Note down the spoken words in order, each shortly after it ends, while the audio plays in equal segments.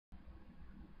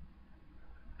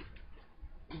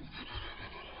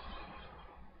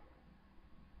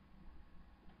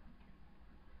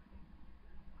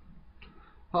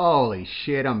Holy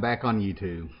shit, I'm back on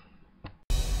YouTube.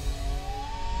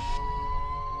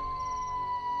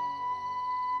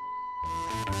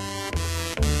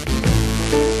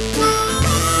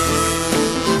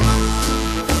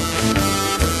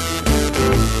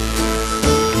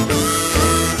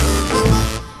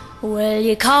 Well,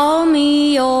 you call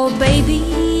me your baby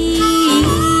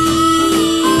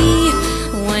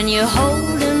when you're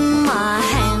holding my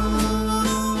hand.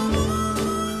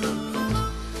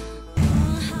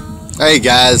 Hey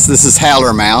guys, this is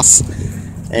Howlermouse,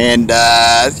 and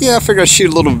yeah, I figured I'd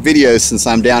shoot a little video since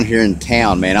I'm down here in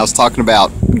town, man. I was talking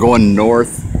about going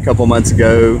north a couple months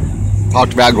ago,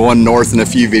 talked about going north in a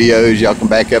few videos. Y'all can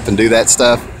back up and do that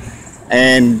stuff,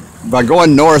 and by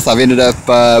going north, I've ended up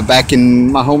back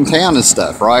in my hometown and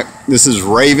stuff, right? This is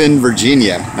Raven,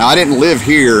 Virginia. Now, I didn't live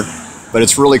here, but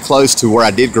it's really close to where I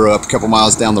did grow up, a couple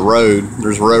miles down the road.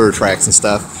 There's railroad tracks and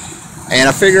stuff. And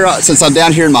I figure out, since I'm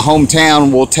down here in my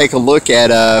hometown, we'll take a look at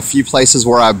a few places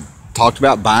where I've talked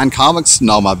about buying comics in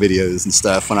all my videos and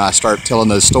stuff when I start telling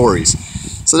those stories.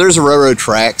 So there's the railroad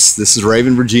tracks. This is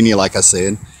Raven, Virginia, like I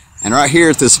said. And right here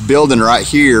at this building right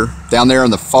here, down there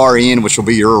on the far end, which will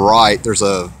be your right, there's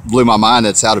a, blew my mind,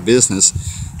 that's out of business.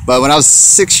 But when I was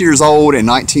 6 years old in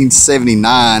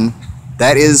 1979,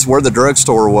 that is where the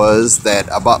drugstore was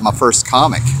that I bought my first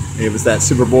comic. It was that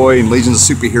Superboy and Legions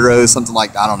of Superheroes, something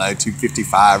like, I don't know,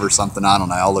 255 or something, I don't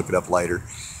know, I'll look it up later.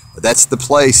 But that's the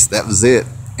place, that was it.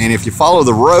 And if you follow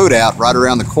the road out right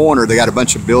around the corner, they got a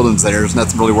bunch of buildings there, there's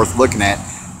nothing really worth looking at.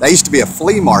 There used to be a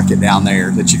flea market down there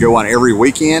that you go on every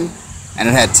weekend, and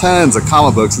it had tons of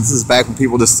comic books. This is back when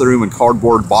people just threw them in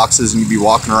cardboard boxes and you'd be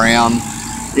walking around,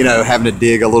 you know, having to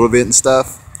dig a little bit and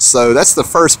stuff. So that's the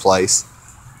first place.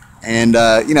 And,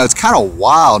 you know, it's kind of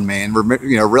wild, man,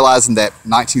 you know, realizing that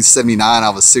 1979 I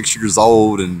was 6 years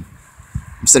old, and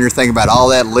I'm sitting here thinking about all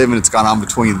that living that's gone on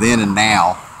between then and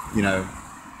now, you know,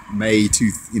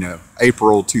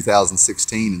 April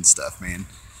 2016 and stuff, man.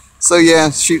 So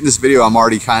yeah, shooting this video, I'm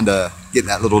already kind of getting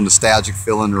that little nostalgic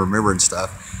feeling and remembering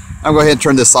stuff. I'm going to go ahead and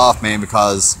turn this off, man,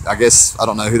 because I guess, I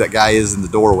don't know who that guy is in the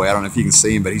doorway. I don't know if you can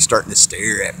see him, but he's starting to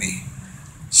stare at me.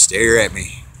 Stare at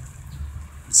me.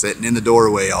 Sitting in the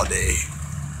doorway all day.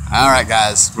 All right,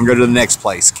 guys, we're going to go to the next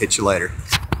place. Catch you later.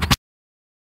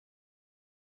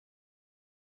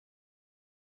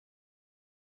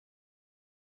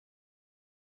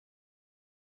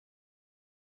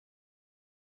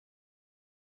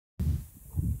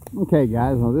 Okay,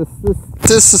 guys, well,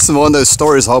 this is one of those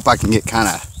stories I hope I can get kind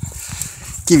of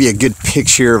give you a good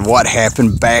picture of what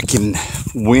happened back in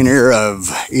winter of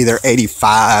either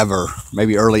 85 or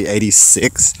maybe early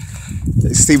 86.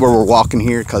 See where we're walking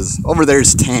here, because over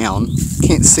there's town.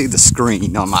 Can't see the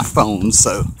screen on my phone,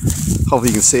 so hopefully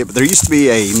you can see it. But there used to be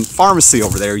a pharmacy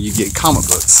over there. You get comic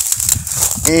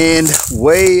books. And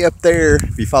way up there,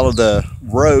 if you follow the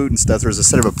road and stuff, there's a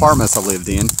set of apartments I lived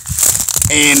in.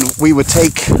 And we would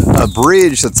take a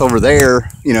bridge that's over there,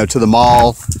 you know, to the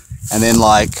mall, and then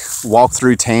like walk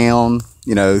through town,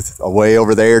 you know, away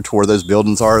over there to where those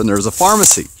buildings are, and there's a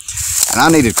pharmacy. And I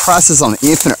needed Crisis on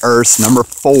Infinite Earths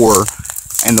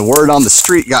 #4, and the word on the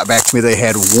street got back to me they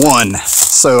had one,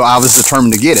 so I was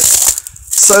determined to get it.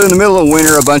 So in the middle of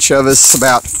winter, a bunch of us,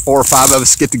 about 4 or 5 of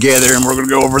us, get together, and we're going to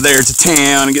go over there to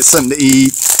town and get something to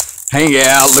eat, hang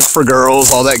out, look for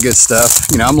girls, all that good stuff.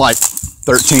 You know, I'm like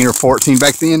 13 or 14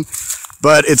 back then,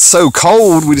 but it's so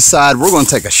cold, we decide we're going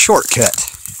to take a shortcut.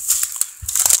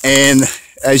 And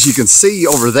as you can see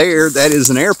over there, that is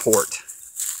an airport,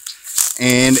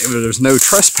 and there's no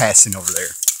trespassing over there.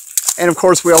 And of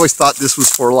course, we always thought this was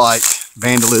for like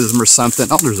vandalism or something.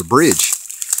 Oh, there's a bridge.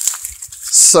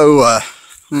 So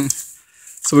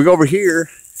so we go over here,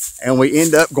 and we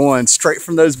end up going straight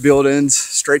from those buildings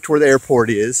straight to where the airport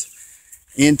is,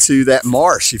 into that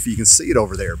marsh, if you can see it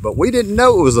over there. But we didn't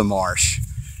know it was a marsh.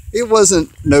 It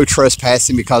wasn't no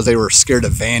trespassing because they were scared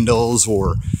of vandals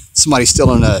or somebody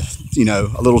stealing a, you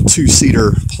know, a little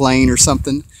 2-seater plane or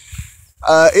something.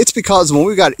 It's because when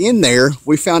we got in there,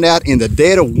 we found out in the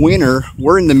dead of winter,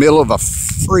 we're in the middle of a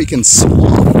freaking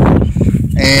swamp.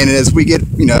 And as we get,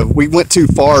 you know, we went too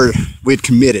far, we'd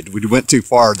committed. We went too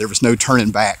far, there was no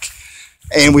turning back.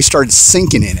 And we started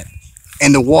sinking in it.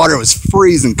 And the water was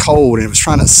freezing cold, and it was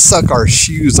trying to suck our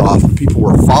shoes off, and people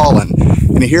were falling.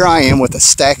 And here I am with a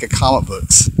stack of comic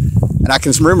books. And I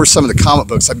can remember some of the comic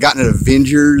books. I'd gotten an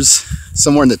Avengers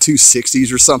somewhere in the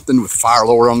 260s or something with Fire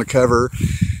Lord on the cover.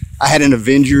 I had an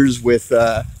Avengers with,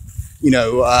 you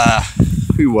know,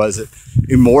 who was it?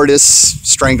 Immortus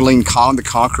strangling Kong the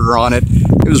Conqueror on it.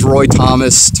 It was Roy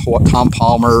Thomas, Tom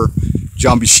Palmer,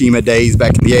 John Buscema days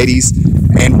back in the 80s.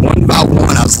 And one by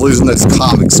one, I was losing those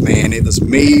comics, man. It was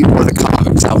me or the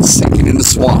comics. I was sinking in the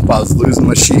swamp. I was losing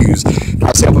my shoes. I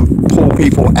was helping pull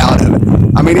people out of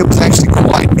it. I mean, it was actually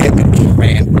quite epic,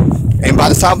 man. And by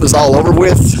the time it was all over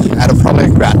with, out of probably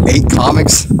about 8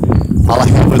 comics, all I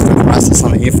had was the Crisis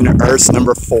on the Infinite Earths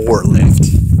 #4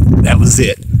 left. That was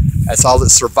it. That's all that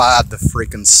survived the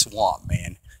freaking swamp,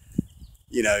 man.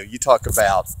 You know, you talk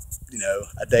about, you know,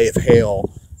 a day of hell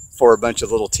for a bunch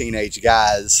of little teenage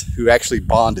guys who actually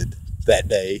bonded that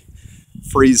day,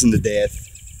 freezing to death,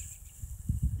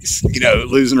 you know,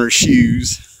 losing our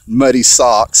shoes, muddy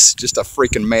socks, just a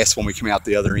freaking mess when we come out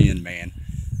the other end, man.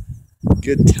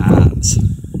 Good times.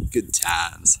 Good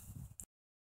times.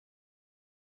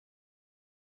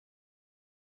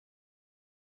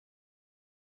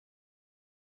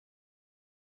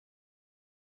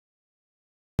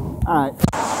 Alright,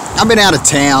 I've been out of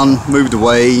town, moved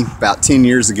away about 10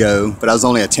 years ago, but I was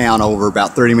only a town over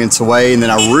about 30 minutes away, and then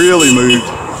I really moved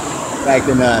back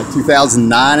in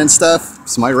 2009 and stuff.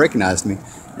 Somebody recognized me.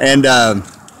 And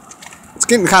it's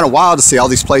getting kind of wild to see all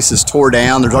these places tore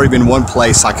down. There's already been one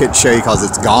place I couldn't show you because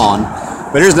it's gone.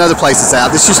 But here's another place that's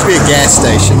out. This used to be a gas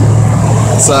station.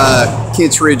 It's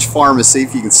Kent's Ridge Pharmacy,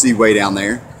 if you can see way down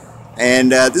there.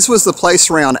 And this was the place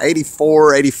around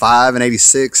 84, 85, and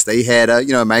 86. They had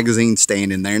you know, a magazine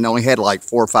stand in there, and they only had like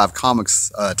 4 or 5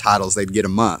 comics titles they'd get a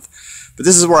month. But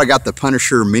this is where I got the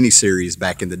Punisher miniseries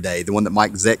back in the day, the one that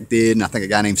Mike Zeck did, and I think a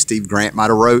guy named Steve Grant might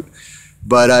have wrote.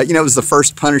 But you know, it was the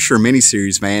first Punisher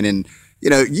miniseries, man, and you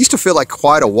know, it used to feel like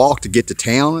quite a walk to get to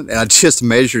town, and I just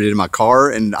measured it in my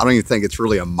car, and I don't even think it's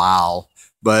really a mile.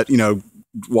 But you know,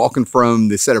 walking from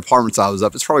the set of apartments I was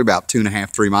up, it's probably about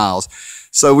 2.5, 3 miles.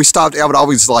 So we stopped. I would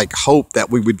always like hope that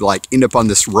we would like end up on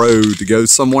this road to go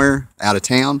somewhere out of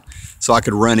town so I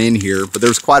could run in here. But there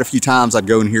was quite a few times I'd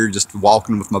go in here just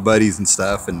walking with my buddies and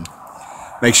stuff and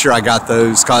make sure I got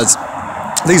those, because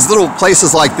these little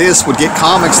places like this would get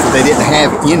comics that they didn't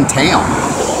have in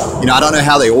town. You know, I don't know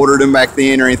how they ordered them back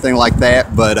then or anything like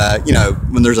that, but you know,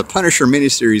 when there's a Punisher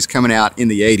miniseries coming out in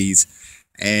the 80s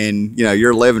and you know,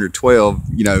 you're 11 or 12,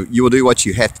 you know, you will do what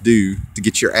you have to do to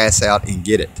get your ass out and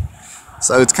get it.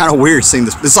 So it's kind of weird seeing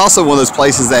this. It's also one of those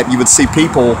places that you would see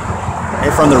people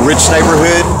from the rich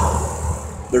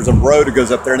neighborhood. There's a road that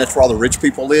goes up there, and that's where all the rich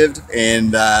people lived.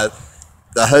 And the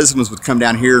husbands would come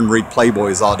down here and read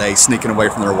Playboys all day, sneaking away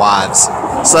from their wives.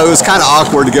 So it was kind of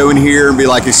awkward to go in here and be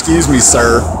like, "Excuse me,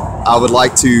 sir, I would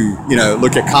like to, you know,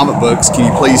 look at comic books.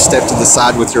 Can you please step to the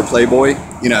side with your Playboy?"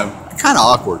 You know, kind of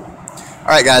awkward. All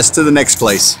right, guys, to the next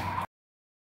place.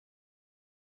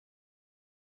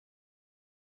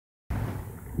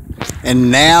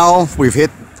 And now we've hit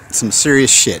some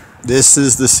serious shit. This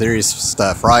is the serious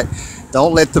stuff, right?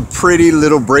 Don't let the pretty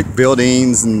little brick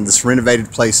buildings and this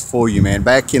renovated place fool you, man.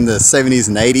 Back in the 70s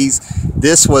and 80s,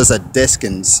 this was a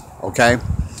Deskins, okay?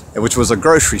 Which was a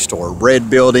grocery store. Red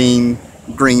building,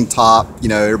 green top, you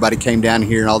know, everybody came down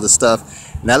here and all this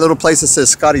stuff. And that little place that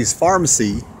says Scottie's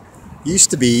Pharmacy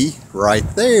used to be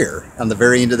right there on the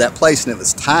very end of that place, and it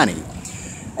was tiny.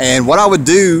 And what I would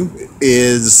do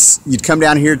is you'd come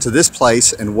down here to this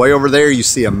place, and way over there you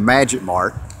see a Magic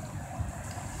Mart.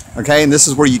 Okay, and this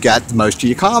is where you got most of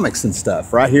your comics and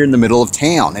stuff, right here in the middle of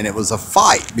town. And it was a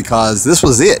fight because this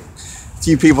was it. A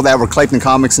few people that were collecting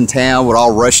comics in town would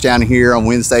all rush down here on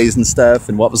Wednesdays and stuff,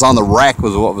 and what was on the rack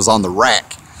was what was on the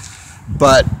rack.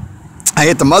 But I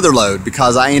hit the mother load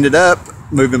because I ended up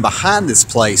moving behind this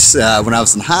place when I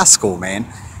was in high school, man.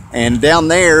 And down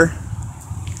there,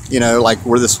 you know, like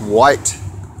where this white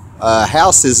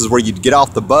house is where you'd get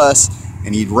off the bus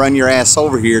and you'd run your ass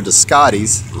over here to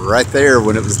Scottie's right there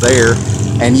when it was there,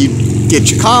 and you'd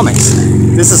get your comics.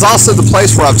 This is also the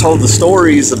place where I've told the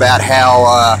stories about how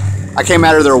I came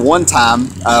out of there one time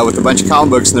with a bunch of comic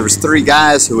books, and there was 3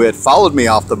 guys who had followed me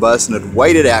off the bus and had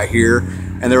waited out here,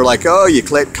 and they were like, "Oh, you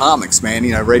collect comics, man,"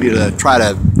 you know, ready to try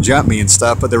to jump me and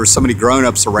stuff, but there were so many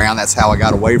grown-ups around, that's how I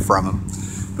got away from them.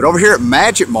 But over here at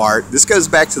Magic Mart, this goes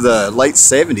back to the late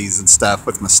 70s and stuff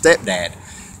with my stepdad.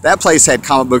 That place had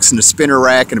comic books in a spinner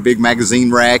rack and a big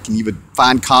magazine rack, and you would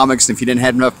find comics, and if you didn't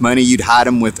have enough money, you'd hide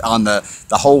them on the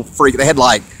whole freak. They had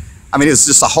like, I mean, it was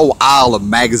just a whole aisle of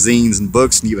magazines and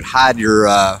books, and you would hide your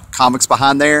comics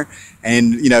behind there.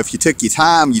 And, you know, if you took your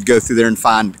time, you'd go through there and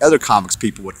find other comics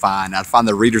people would find. I'd find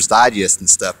the Reader's Digest and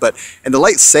stuff. But in the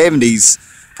late 70s,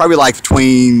 probably like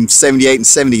between 78 and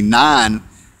 79,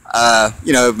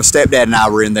 you know, my stepdad and I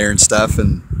were in there and stuff,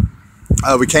 and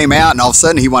we came out, and all of a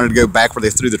sudden he wanted to go back where they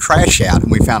threw the trash out,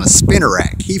 and we found a spinner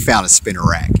rack. He found a spinner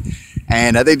rack,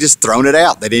 and they just thrown it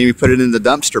out. They didn't even put it in the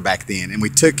dumpster back then, and we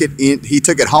took it in. He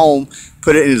took it home,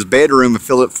 put it in his bedroom, and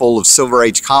filled it full of Silver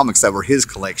Age comics that were his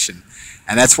collection.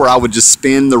 And that's where I would just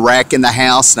spin the rack in the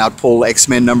house, and I'd pull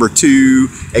X-Men number 2,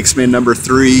 X-Men number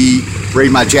 3,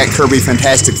 read my Jack Kirby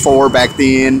Fantastic Four back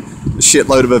then, a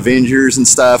shitload of Avengers and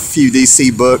stuff, a few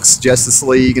DC books, Justice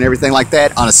League and everything like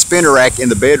that on a spinner rack in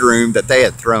the bedroom that they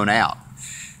had thrown out.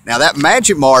 Now that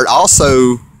Magic Mart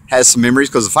also has some memories,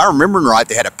 because if I remember right,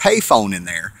 they had a payphone in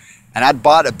there, and I'd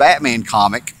bought a Batman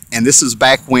comic, and this is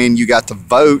back when you got to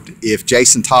vote if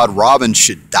Jason Todd Robbins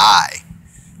should die.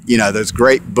 You know, those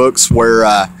great books where,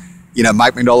 you know,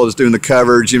 Mike Mignola was doing the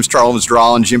cover, Jim Starlin was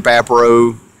drawing, Jim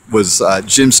Starlin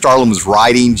was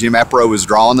writing, Jim Aparo was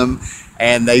drawing them,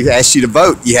 and they asked you to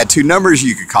vote. You had 2 numbers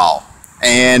you could call.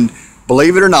 And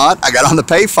believe it or not, I got on the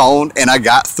payphone and I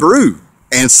got through.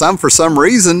 And for some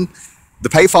reason, the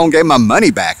payphone gave my money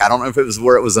back. I don't know if it was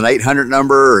where it was an 800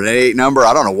 number or an 88 number.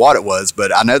 I don't know what it was,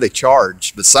 but I know they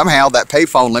charged. But somehow that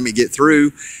payphone let me get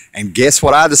through. And guess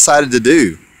what I decided to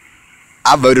do?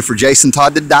 I voted for Jason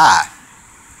Todd to die,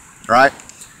 right?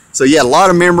 So yeah, a lot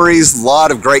of memories, a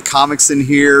lot of great comics in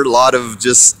here, a lot of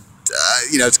just,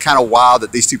 you know, it's kind of wild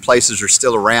that these 2 places are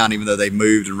still around, even though they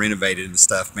moved and renovated and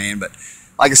stuff, man. But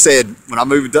like I said, when I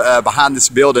moved behind this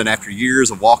building after years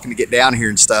of walking to get down here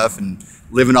and stuff and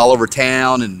living all over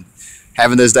town and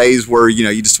having those days where, you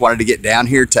know, you just wanted to get down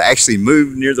here, to actually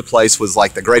move near the place was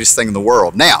like the greatest thing in the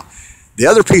world. Now, the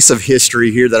other piece of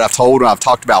history here that I've told when I've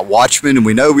talked about Watchmen, and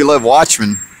we know we love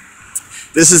Watchmen,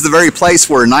 this is the very place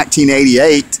where in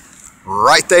 1988,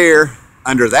 right there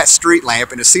under that street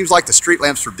lamp, and it seems like the street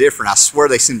lamps were different. I swear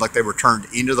they seemed like they were turned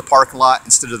into the parking lot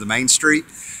instead of the main street.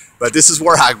 But this is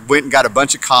where I went and got a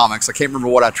bunch of comics. I can't remember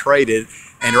what I traded.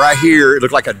 And right here, it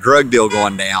looked like a drug deal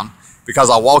going down, because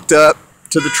I walked up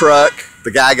to the truck,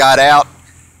 the guy got out,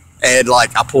 and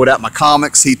like I pulled out my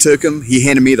comics, he took them, he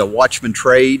handed me the Watchmen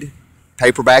trade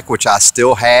paperback, which I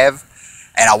still have,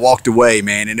 and I walked away,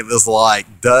 man, and it was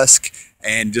like dusk,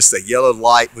 and just the yellow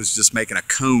light was just making a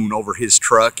cone over his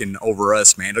truck and over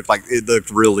us, man. It looked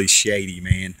really shady,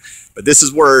 man. But this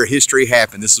is where history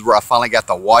happened. This is where I finally got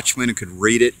the Watchmen and could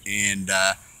read it, and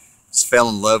just fell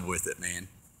in love with it, man.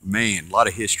 Man, a lot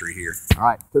of history here. All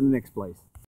right, to the next place.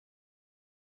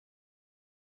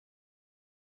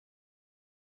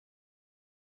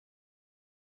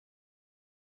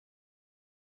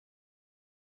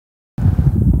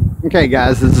 Okay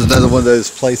guys, this is another one of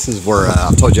those places where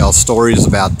I've told y'all stories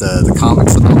about the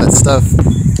comics and all that stuff,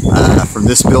 from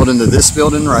this building to this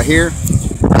building right here.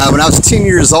 When I was 10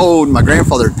 years old, my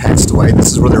grandfather had passed away.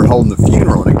 This is where they were holding the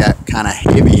funeral, and it got kind of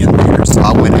heavy in there, so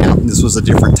I went out, and this was a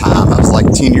different time. I was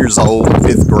like 10 years old,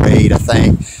 5th grade I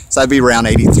think, so I'd be around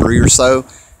 83 or so,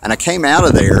 and I came out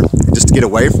of there just to get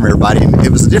away from everybody, and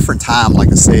it was a different time. Like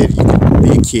I said, you could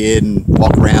be a kid and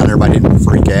walk around, everybody didn't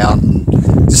freak out, and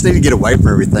just need to get away from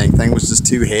everything. Thing was just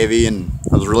too heavy, and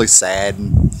I was really sad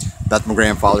about my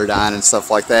grandfather dying and stuff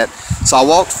like that. So I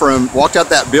walked out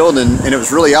that building, and it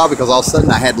was really odd because all of a sudden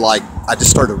I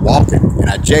just started walking, and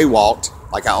I jaywalked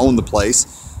like I owned the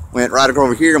place. Went right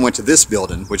over here and went to this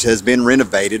building, which has been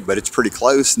renovated, but it's pretty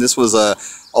close. And this was a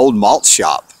old malt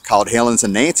shop called Helen's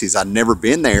and Nancy's. I'd never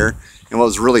been there, and what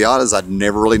was really odd is I'd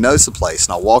never really noticed the place.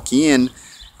 And I walk in,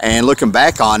 and looking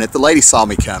back on it, the lady saw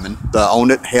me coming, the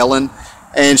owner, Helen,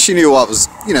 and she knew what was,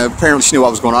 you know, apparently she knew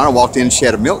what was going on. I walked in and she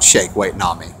had a milkshake waiting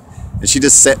on me. And she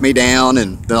just set me down,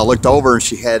 and then I looked over and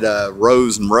she had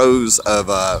rows and rows of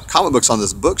comic books on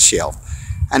this bookshelf.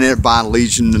 I ended up buying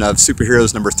Legion of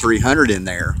Superheroes number 300 in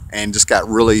there, and just got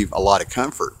really a lot of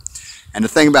comfort. And the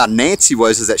thing about Nancy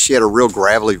is that she had a real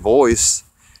gravelly voice,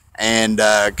 and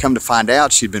come to find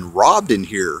out she'd been robbed in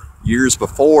here years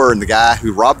before, and the guy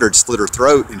who robbed her had slit her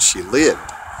throat and she lived.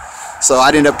 So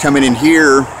I'd end up coming in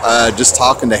here just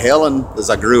talking to Helen as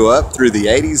I grew up through the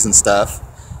 80s and stuff,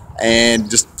 and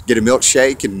just get a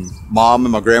milkshake, and Mom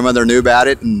and my grandmother knew about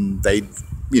it, and they,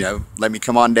 you know, let me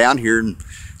come on down here. And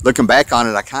looking back on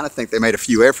it, I kind of think they made a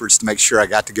few efforts to make sure I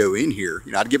got to go in here.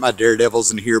 You know, I'd get my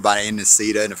Daredevils in here by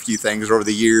Anisita and a few things over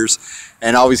the years,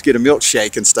 and always get a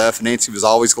milkshake and stuff, and Nancy was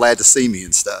always glad to see me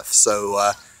and stuff.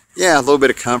 So yeah, a little bit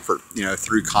of comfort, you know,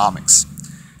 through comics.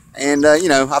 And you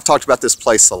know, I've talked about this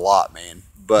place a lot, man,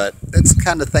 but that's the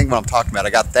kind of thing what I'm talking about. I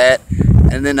got that,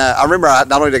 and then I remember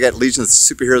not only did I get Legion of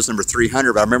Superheroes number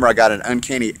 300, but I remember I got an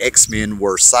Uncanny X-Men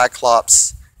where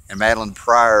Cyclops and Madeline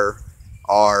Pryor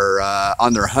are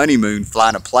on their honeymoon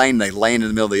flying a plane. They land in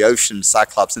the middle of the ocean.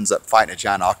 Cyclops ends up fighting a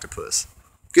giant octopus.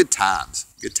 Good times,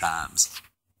 good times.